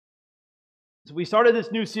So we started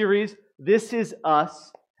this new series, This Is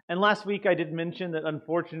Us. And last week I did mention that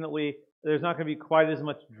unfortunately there's not going to be quite as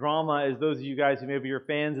much drama as those of you guys who maybe are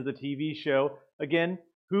fans of the TV show. Again,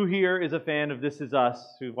 who here is a fan of This Is Us,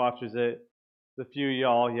 who watches it? The few of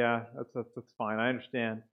y'all, yeah, that's fine. I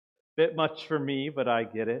understand. Bit much for me, but I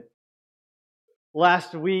get it.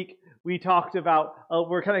 Last week we talked about,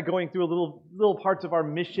 we're kind of going through little parts of our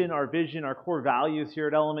mission, our vision, our core values here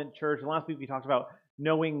at Element Church. And last week we talked about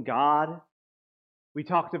knowing God. We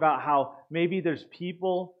talked about how maybe there's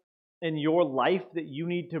people in your life that you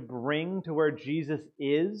need to bring to where Jesus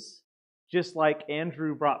is, just like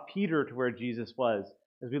Andrew brought Peter to where Jesus was,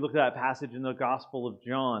 as we look at that passage in the Gospel of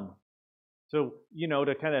John. So,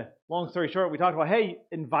 to kind of, long story short, we talked about, hey,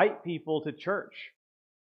 invite people to church.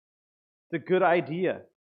 It's a good idea.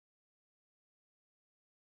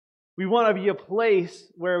 We want to be a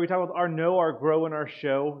place where we talk about our know, our grow, and our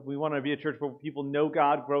show. We want to be a church where people know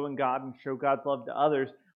God, grow in God, and show God's love to others.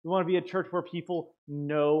 We want to be a church where people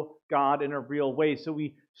know God in a real way. So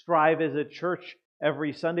we strive as a church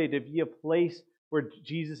every Sunday to be a place where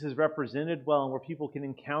Jesus is represented well and where people can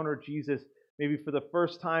encounter Jesus maybe for the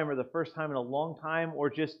first time or the first time in a long time, or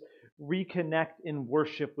just reconnect in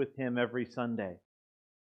worship with Him every Sunday.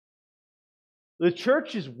 The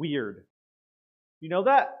church is weird. You know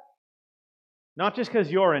that? Not just because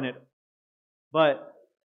you're in it, but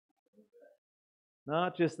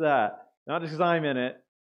not just that. Not just because I'm in it.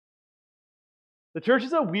 The church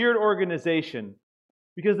is a weird organization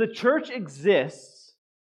because the church exists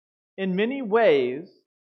in many ways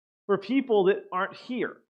for people that aren't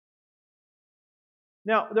here.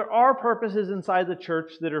 Now, there are purposes inside the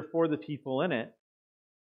church that are for the people in it.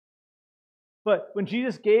 But when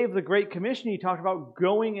Jesus gave the Great Commission, He talked about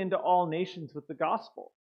going into all nations with the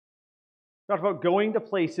gospel. He talked about going to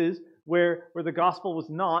places where the gospel was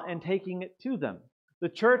not and taking it to them. The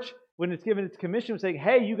church, when it's given its commission, was saying,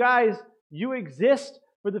 hey, you guys, you exist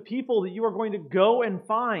for the people that you are going to go and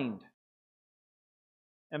find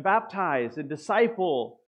and baptize and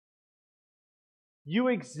disciple. You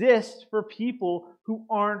exist for people who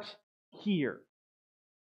aren't here.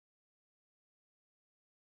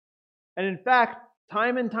 And in fact,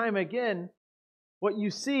 time and time again, what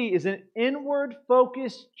you see is an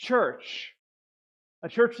inward-focused church. A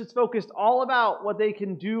church that's focused all about what they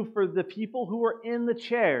can do for the people who are in the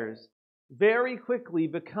chairs very quickly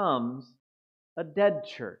becomes a dead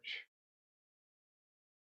church.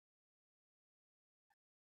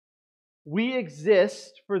 We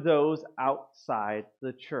exist for those outside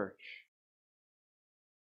the church.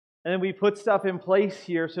 And then we put stuff in place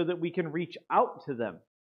here so that we can reach out to them.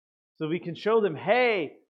 So we can show them,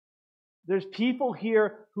 hey, there's people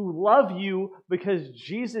here who love you because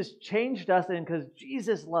Jesus changed us and because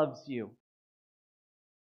Jesus loves you.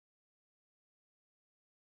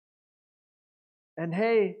 And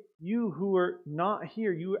hey, you who are not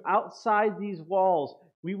here, you outside these walls,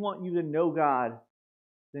 we want you to know God,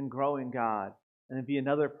 then grow in God, and then be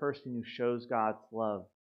another person who shows God's love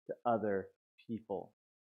to other people.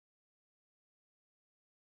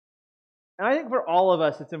 And I think for all of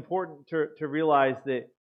us, it's important to realize that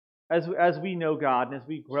as we know God and as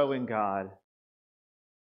we grow in God,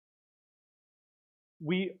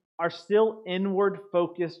 we are still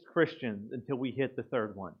inward-focused Christians until we hit the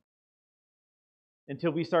third one.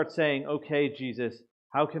 Until we start saying, okay, Jesus,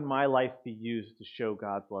 how can my life be used to show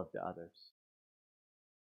God's love to others?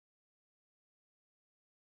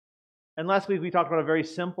 And last week we talked about a very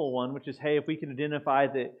simple one, which is, hey, if we can identify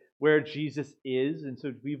that where Jesus is, and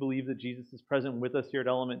so we believe that Jesus is present with us here at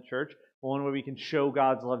Element Church, one way we can show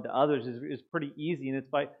God's love to others is pretty easy, and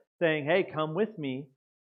it's by saying, hey, come with me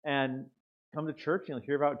and come to church and you'll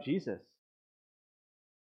hear about Jesus.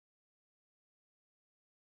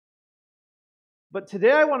 But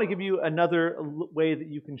today I want to give you another way that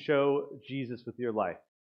you can show Jesus with your life.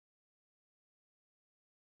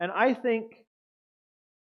 And I think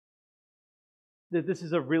that this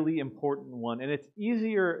is a really important one, and it's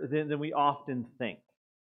easier than we often think.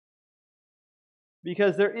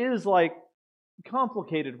 Because there is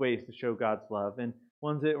complicated ways to show God's love, and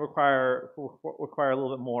ones that require a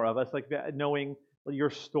little bit more of us, like knowing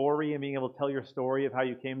your story and being able to tell your story of how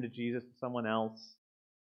you came to Jesus to someone else.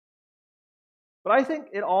 But I think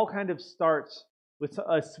it all kind of starts with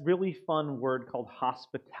a really fun word called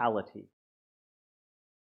hospitality.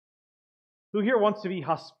 Who here wants to be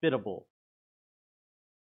hospitable?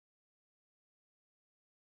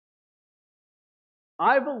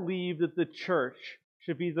 I believe that the church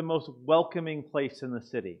should be the most welcoming place in the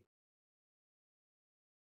city.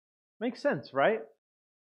 Makes sense, right?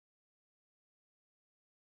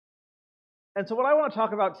 And so what I want to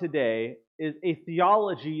talk about today is a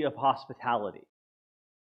theology of hospitality.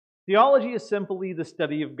 Theology is simply the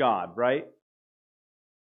study of God, right?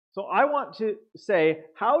 So I want to say,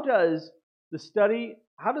 how does the study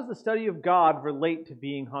of God relate to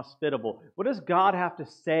being hospitable? What does God have to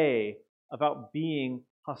say about being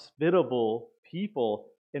hospitable people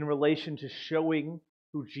in relation to showing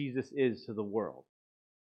who Jesus is to the world?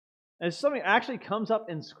 And it's something that actually comes up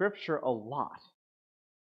in Scripture a lot.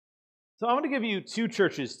 So I want to give you two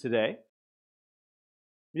churches today.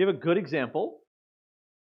 We have a good example.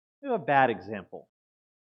 We have a bad example.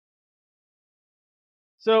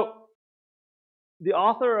 So the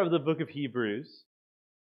author of the book of Hebrews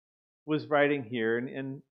was writing here,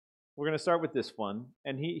 and we're going to start with this one.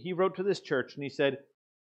 And he wrote to this church, and he said,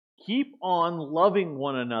 keep on loving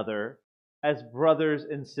one another as brothers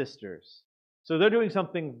and sisters. So they're doing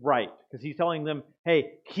something right, because he's telling them,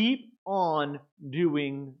 hey, keep on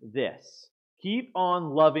doing this. Keep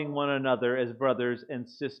on loving one another as brothers and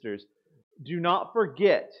sisters. Do not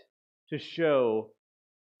forget to show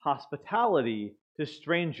hospitality to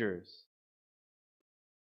strangers.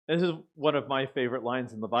 This is one of my favorite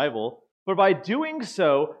lines in the Bible. For by doing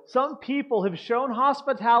so, some people have shown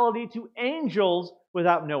hospitality to angels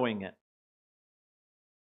without knowing it.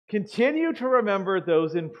 Continue to remember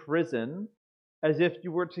those in prison as if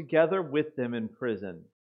you were together with them in prison,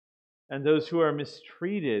 and those who are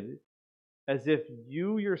mistreated as if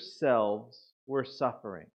you yourselves were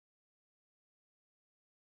suffering.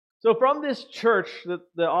 So from this church that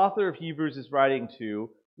the author of Hebrews is writing to,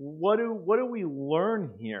 what do we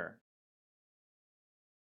learn here?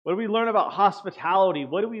 What do we learn about hospitality?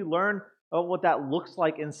 What do we learn about what that looks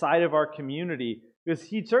like inside of our community? Because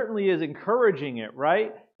he certainly is encouraging it,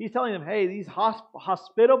 right? He's telling them, hey, these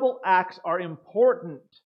hospitable acts are important.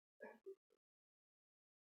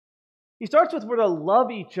 He starts with we're to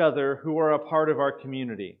love each other who are a part of our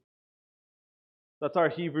community. That's our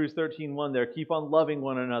Hebrews 13:1 there. Keep on loving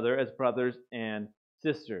one another as brothers and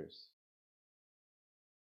sisters.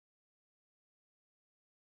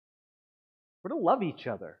 We're to love each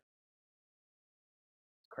other.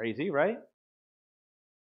 Crazy, right?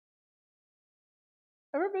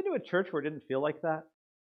 Ever been to a church where it didn't feel like that?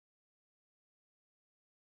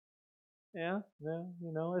 Yeah,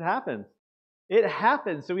 it happens. It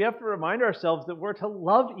happens. So we have to remind ourselves that we're to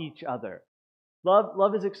love each other.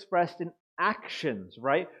 Love is expressed in actions,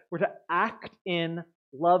 right? We're to act in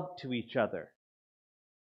love to each other.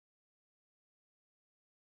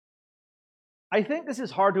 I think this is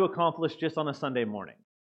hard to accomplish just on a Sunday morning.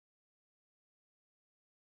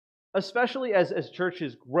 Especially as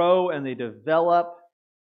churches grow and they develop.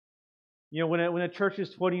 When a church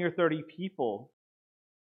is 20 or 30 people,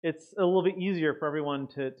 it's a little bit easier for everyone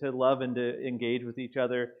to love and to engage with each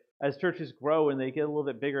other. As churches grow and they get a little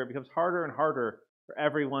bit bigger, it becomes harder and harder for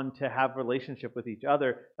everyone to have a relationship with each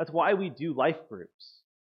other. That's why we do life groups.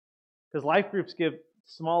 Because life groups give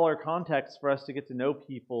smaller context for us to get to know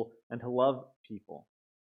people and to love people.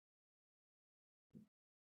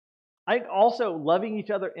 I think also loving each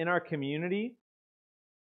other in our community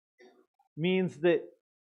means that,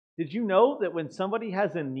 did you know that when somebody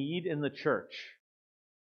has a need in the church,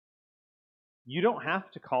 you don't have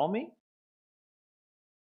to call me?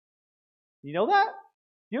 You know that?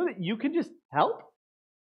 You know that you can just help?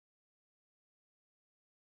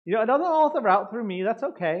 It doesn't all have to route through me. That's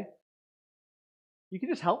okay. You can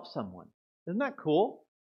just help someone. Isn't that cool?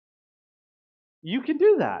 You can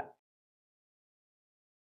do that.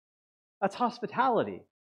 That's hospitality.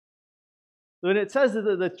 When it says that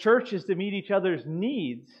the church is to meet each other's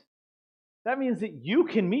needs, that means that you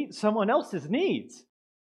can meet someone else's needs.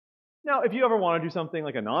 Now, if you ever want to do something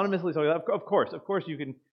like anonymously, of course you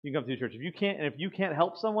can come to the church. If you can't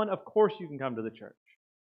help someone, of course you can come to the church.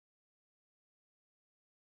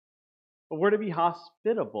 But we're to be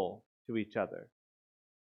hospitable to each other.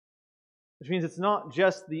 Which means it's not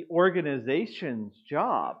just the organization's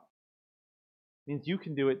job. It means you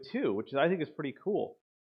can do it too, which I think is pretty cool.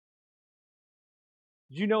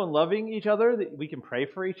 Did you know in loving each other that we can pray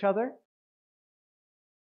for each other?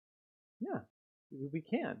 Yeah, we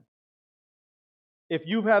can. If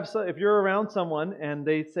you're around someone and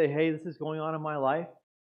they say, hey, this is going on in my life,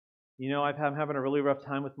 I'm having a really rough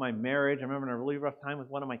time with my marriage, I'm having a really rough time with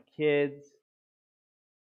one of my kids.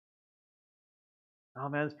 Oh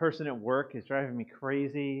man, this person at work is driving me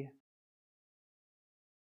crazy.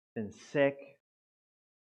 Been sick.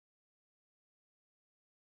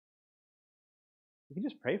 You can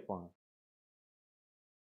just pray for them.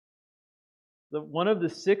 One of the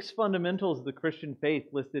 6 fundamentals of the Christian faith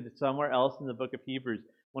listed somewhere else in the book of Hebrews,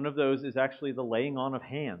 one of those is actually the laying on of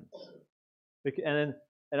hands. And then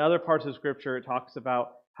In other parts of Scripture, it talks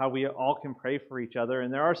about how we all can pray for each other.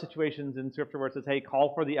 And there are situations in Scripture where it says, hey,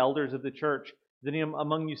 call for the elders of the church. Is any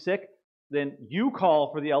among you sick? Then you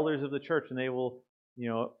call for the elders of the church and they will,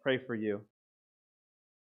 pray for you.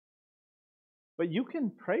 But you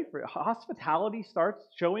can pray for it. Hospitality starts,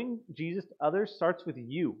 showing Jesus to others starts with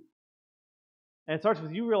you. And it starts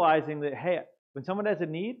with you realizing that, hey, when someone has a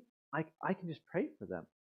need, I can just pray for them.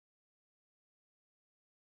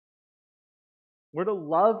 We're to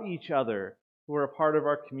love each other who are a part of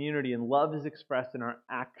our community, and love is expressed in our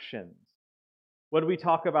actions. What did we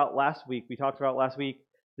talk about last week? We talked about last week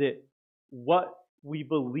that what we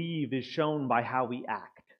believe is shown by how we act.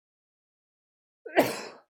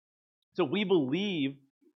 So we believe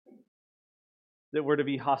that we're to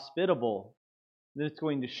be hospitable, then it's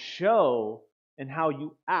going to show in how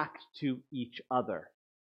you act to each other.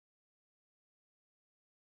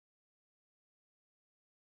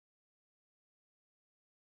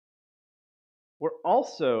 We're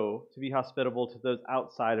also to be hospitable to those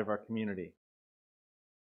outside of our community.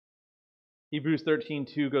 Hebrews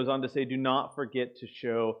 13:2 goes on to say, do not forget to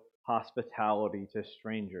show hospitality to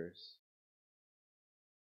strangers.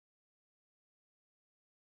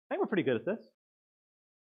 I think we're pretty good at this.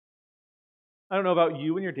 I don't know about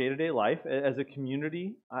you in your day-to-day life. As a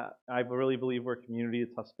community, I really believe we're a community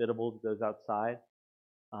that's hospitable to those outside.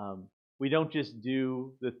 We don't just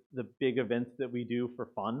do the big events that we do for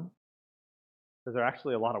fun, because they're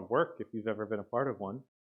actually a lot of work if you've ever been a part of one.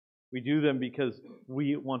 We do them because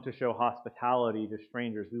we want to show hospitality to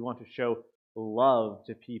strangers. We want to show love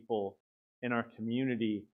to people in our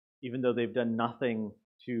community, even though they've done nothing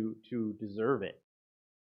to deserve it.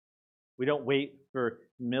 We don't wait for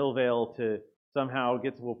Millvale to somehow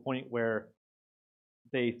get to a point where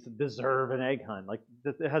they deserve an egg hunt. Like,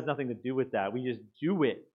 it has nothing to do with that. We just do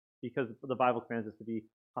it because the Bible commands us to be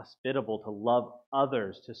hospitable, to love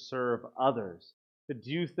others, to serve others, to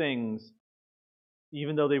do things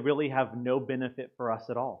even though they really have no benefit for us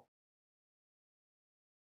at all.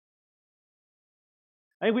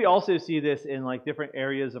 I think we also see this in different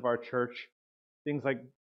areas of our church. Things like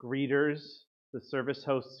greeters, the service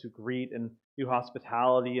hosts who greet and do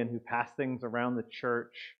hospitality and who pass things around the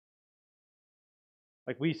church.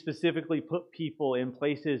 We specifically put people in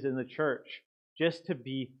places in the church just to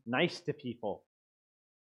be nice to people.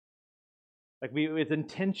 It's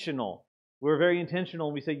intentional. We're very intentional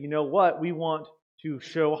and we say, you know what? We want to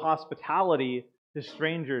show hospitality to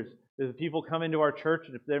strangers. If people come into our church,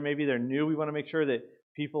 and if they're new, we want to make sure that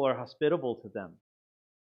people are hospitable to them.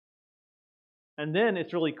 And then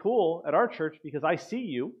it's really cool at our church because I see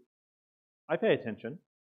you. I pay attention.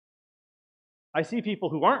 I see people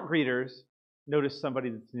who aren't greeters notice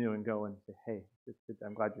somebody that's new and go and say, hey,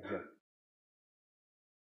 I'm glad you're here.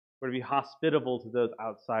 We're to be hospitable to those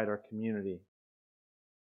outside our community.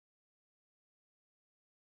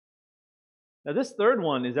 Now, this third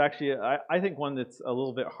one is actually, I think, one that's a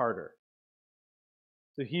little bit harder.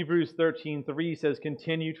 So Hebrews 13:3 says,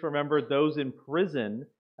 continue to remember those in prison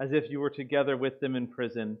as if you were together with them in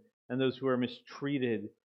prison, and those who are mistreated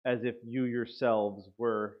as if you yourselves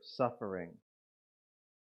were suffering.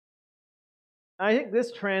 I think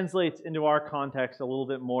this translates into our context a little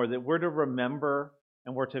bit more, that we're to remember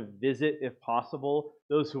and we're to visit, if possible,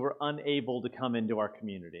 those who are unable to come into our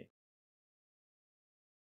community.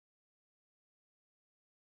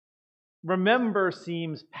 Remember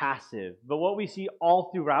seems passive, but what we see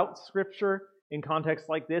all throughout Scripture in contexts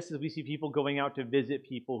like this is we see people going out to visit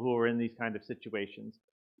people who are in these kind of situations.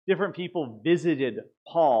 Different people visited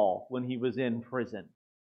Paul when he was in prison.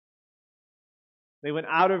 They went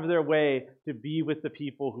out of their way to be with the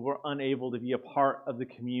people who were unable to be a part of the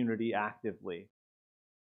community actively.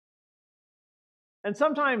 And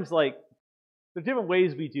sometimes, there's different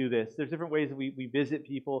ways we do this. There's different ways that we visit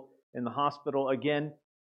people in the hospital. Again,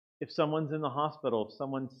 if someone's in the hospital, if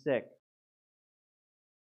someone's sick,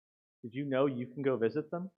 did you know you can go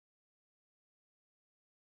visit them?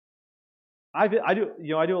 I do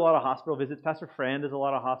a lot of hospital visits. Pastor Fran does a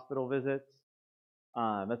lot of hospital visits.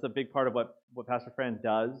 That's a big part of what Pastor Fran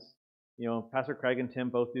does. Pastor Craig and Tim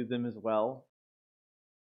both do them as well.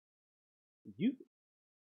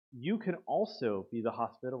 You can also be the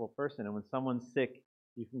hospitable person, and when someone's sick,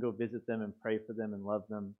 you can go visit them and pray for them and love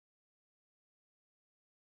them.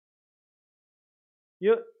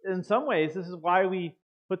 In some ways, this is why we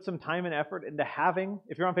put some time and effort into having,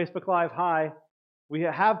 if you're on Facebook Live, hi, we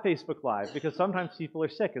have Facebook Live, because sometimes people are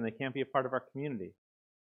sick and they can't be a part of our community.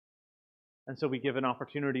 And so we give an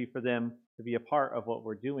opportunity for them to be a part of what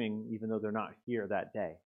we're doing, even though they're not here that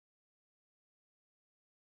day.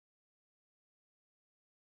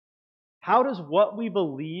 How does what we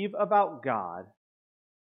believe about God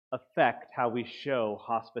affect how we show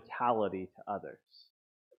hospitality to others.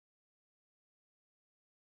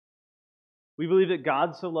 We believe that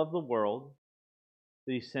God so loved the world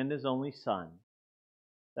that he sent his only Son,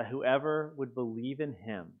 that whoever would believe in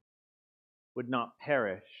him would not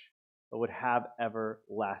perish, but would have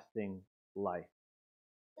everlasting life.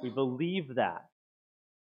 We believe that.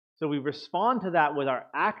 So we respond to that with our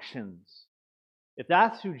actions. If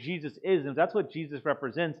that's who Jesus is, and if that's what Jesus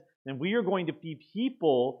represents, then we are going to be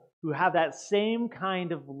people who have that same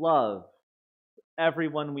kind of love for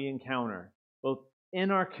everyone we encounter, both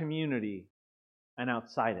in our community and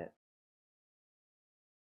outside it.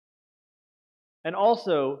 And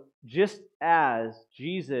also, just as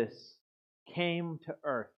Jesus came to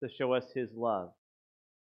earth to show us his love,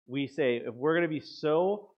 we say if we're going to be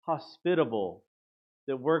so hospitable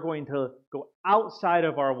that we're going to go outside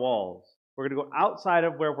of our walls, we're going to go outside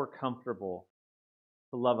of where we're comfortable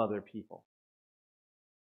to love other people.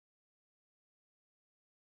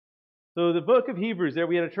 So the book of Hebrews, there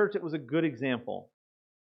we had a church that was a good example.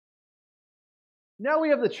 Now we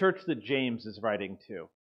have the church that James is writing to.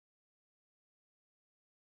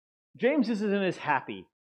 James isn't as happy.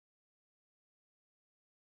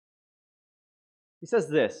 He says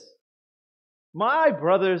this, "My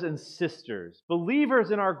brothers and sisters,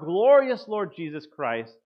 believers in our glorious Lord Jesus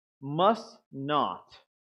Christ, must not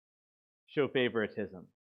show favoritism.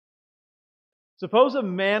 Suppose a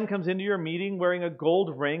man comes into your meeting wearing a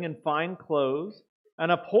gold ring and fine clothes,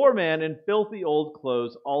 and a poor man in filthy old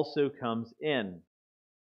clothes also comes in.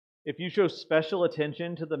 If you show special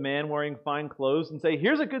attention to the man wearing fine clothes and say,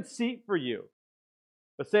 'Here's a good seat for you,'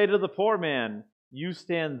 but say to the poor man, 'You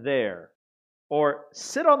stand there,' or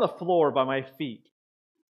 'Sit on the floor by my feet,'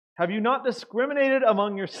 have you not discriminated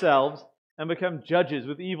among yourselves and become judges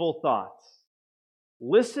with evil thoughts?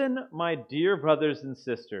 Listen, my dear brothers and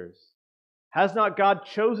sisters. Has not God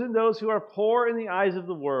chosen those who are poor in the eyes of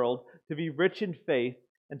the world to be rich in faith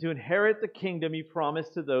and to inherit the kingdom he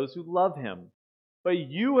promised to those who love him? But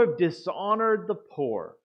you have dishonored the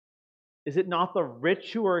poor. Is it not the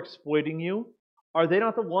rich who are exploiting you? Are they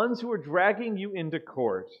not the ones who are dragging you into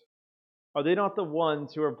court? Are they not the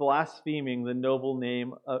ones who are blaspheming the noble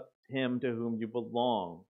name of him to whom you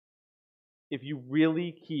belong? If you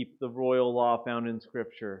really keep the royal law found in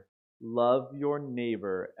Scripture, love your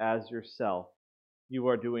neighbor as yourself, you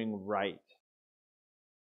are doing right.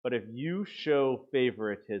 But if you show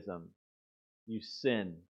favoritism, you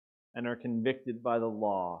sin and are convicted by the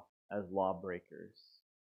law as lawbreakers."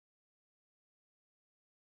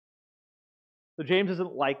 So James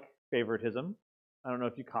doesn't like favoritism. I don't know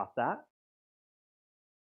if you caught that.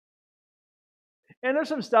 And there's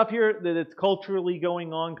some stuff here that it's culturally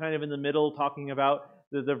going on kind of in the middle, talking about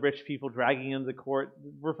the rich people dragging into the court,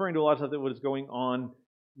 referring to a lot of stuff that was going on,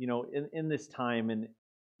 in this time and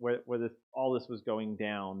where all this was going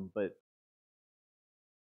down. But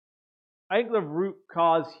I think the root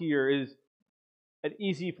cause here is an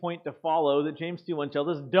easy point to follow that James 2:1 tells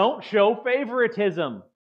us, don't show favoritism.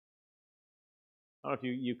 I don't know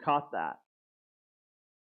if you caught that.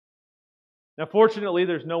 Now, fortunately,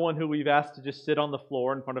 there's no one who we've asked to just sit on the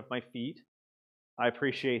floor in front of my feet. I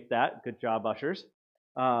appreciate that. Good job, ushers.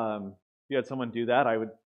 If you had someone do that, I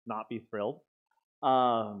would not be thrilled.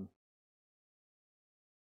 And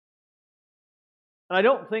I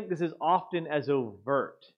don't think this is often as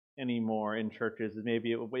overt anymore in churches as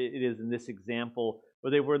maybe it is in this example,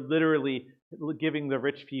 where they were literally giving the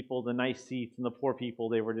rich people the nice seats and the poor people,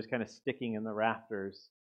 they were just kind of sticking in the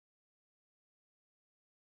rafters.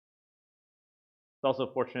 It's also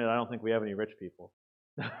fortunate I don't think we have any rich people.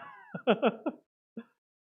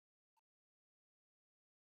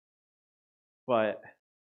 But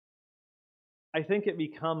I think it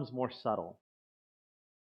becomes more subtle.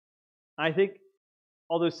 I think,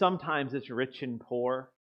 although sometimes it's rich and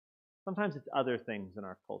poor, sometimes it's other things in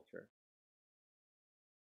our culture.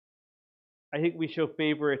 I think we show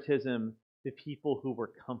favoritism to people who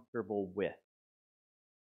we're comfortable with.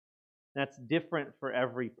 That's different for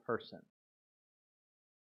every person.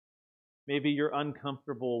 Maybe you're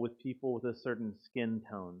uncomfortable with people with a certain skin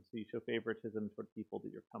tone, so you show favoritism toward people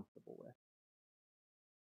that you're comfortable with.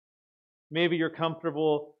 Maybe you're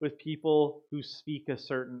comfortable with people who speak a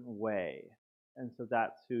certain way, and so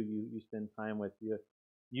that's who you spend time with.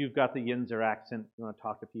 You've got the Yinzer accent. You want to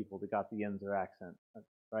talk to people that got the Yinzer accent,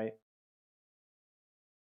 right?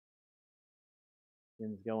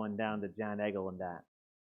 Yin's going down to John Eggle and that.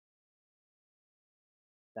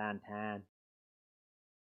 Santan.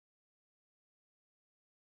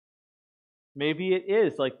 Maybe it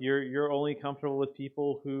is like you're only comfortable with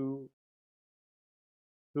people who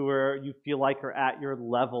are you feel like are at your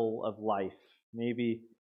level of life. Maybe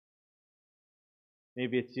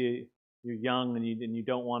Maybe it's you're young and you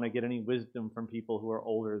don't want to get any wisdom from people who are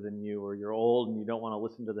older than you, or you're old and you don't want to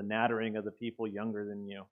listen to the nattering of the people younger than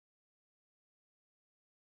you.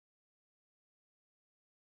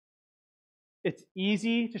 It's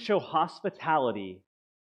easy to show hospitality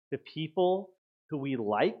to people who we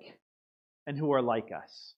like and who are like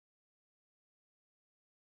us.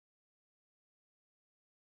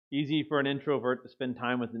 Easy for an introvert to spend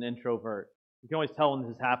time with an introvert. You can always tell when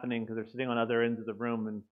this is happening because they're sitting on other ends of the room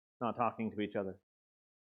and not talking to each other.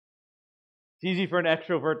 It's easy for an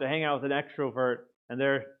extrovert to hang out with an extrovert and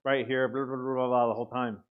they're right here, blah, blah, blah, blah, blah, the whole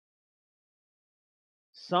time.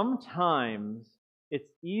 Sometimes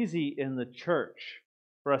it's easy in the church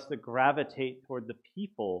for us to gravitate toward the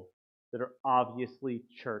people that are obviously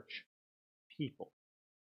church people.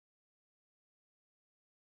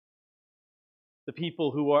 The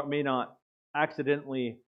people who may not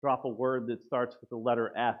accidentally drop a word that starts with the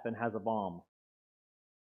letter F and has a bomb.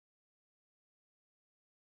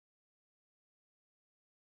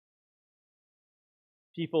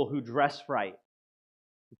 People who dress right,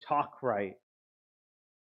 who talk right.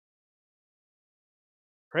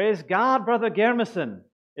 Praise God, Brother Germison.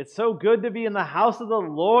 It's so good to be in the house of the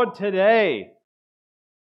Lord today.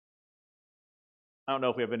 I don't know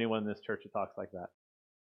if we have anyone in this church who talks like that.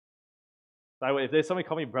 If somebody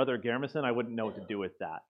called me Brother Germison, I wouldn't know what to do with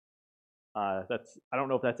that. I don't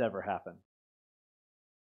know if that's ever happened.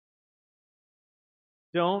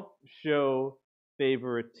 Don't show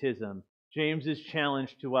favoritism. James's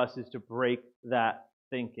challenge to us is to break that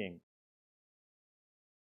thinking.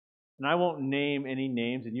 And I won't name any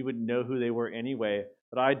names, and you wouldn't know who they were anyway,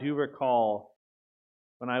 but I do recall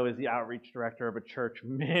when I was the outreach director of a church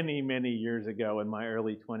many, many years ago in my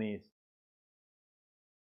early 20s.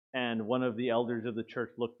 And one of the elders of the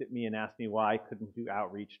church looked at me and asked me why I couldn't do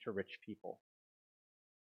outreach to rich people.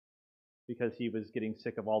 Because he was getting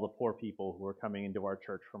sick of all the poor people who were coming into our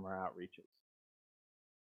church from our outreaches.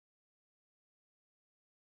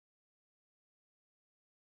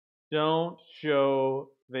 Don't show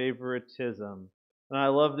favoritism. And I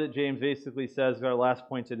love that James basically says, our last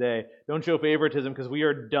point today, don't show favoritism because we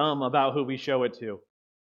are dumb about who we show it to.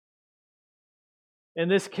 In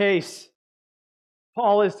this case,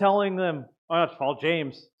 Paul is telling them,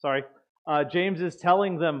 James is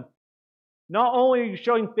telling them, not only are you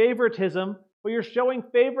showing favoritism, but you're showing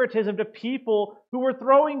favoritism to people who are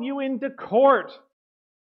throwing you into court.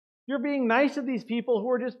 You're being nice to these people who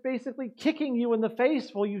are just basically kicking you in the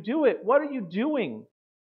face while you do it. What are you doing?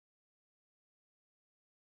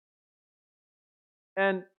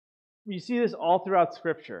 And you see this all throughout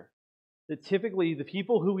Scripture, that typically the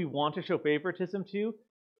people who we want to show favoritism to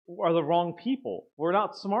are the wrong people. We're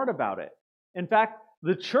not smart about it. In fact,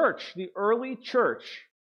 the church, the early church,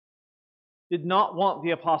 did not want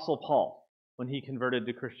the Apostle Paul when he converted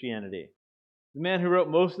to Christianity. The man who wrote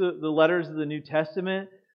most of the letters of the New Testament,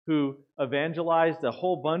 who evangelized a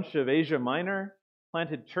whole bunch of Asia Minor,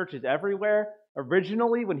 planted churches everywhere.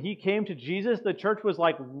 Originally, when he came to Jesus, the church was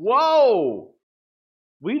like, whoa,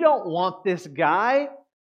 we don't want this guy.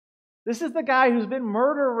 This is the guy who's been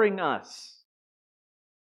murdering us.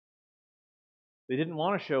 They didn't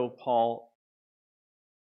want to show Paul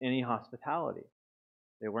any hospitality.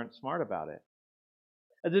 They weren't smart about it.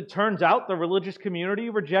 As it turns out, the religious community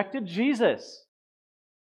rejected Jesus.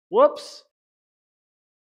 Whoops.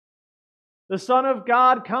 The Son of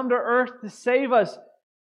God come to earth to save us.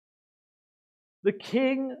 The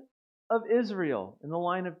King of Israel in the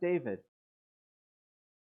line of David.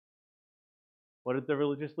 What did the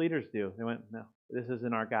religious leaders do? They went, no, this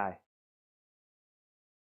isn't our guy.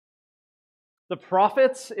 The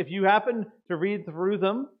prophets, if you happen to read through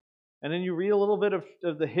them, and then you read a little bit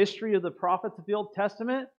of the history of the prophets of the Old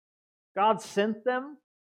Testament, God sent them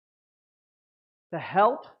to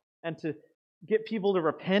help and to get people to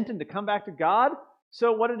repent and to come back to God.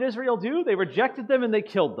 So what did Israel do? They rejected them and they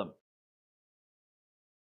killed them.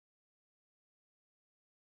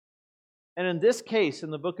 And in this case, in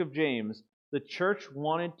the book of James, the church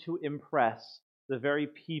wanted to impress the very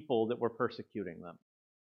people that were persecuting them.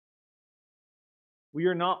 We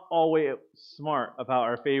are not always smart about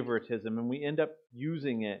our favoritism, and we end up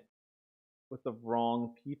using it with the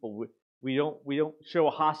wrong people. We don't show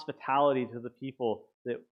hospitality to the people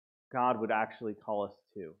that God would actually call us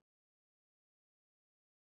to.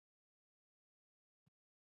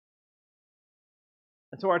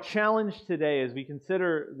 And so our challenge today, as we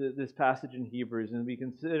consider this passage in Hebrews and we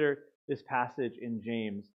consider this passage in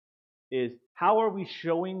James, is how are we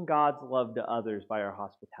showing God's love to others by our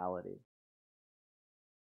hospitality?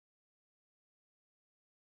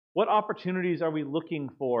 What opportunities are we looking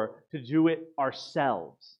for to do it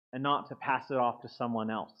ourselves and not to pass it off to someone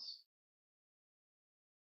else?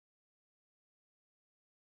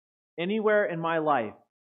 Anywhere in my life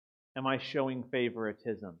am I showing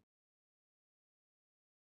favoritism?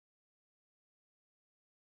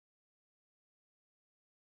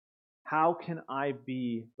 How can I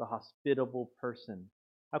be the hospitable person?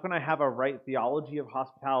 How can I have a right theology of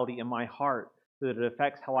hospitality in my heart so that it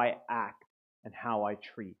affects how I act and how I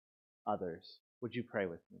treat others? Would you pray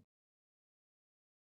with me?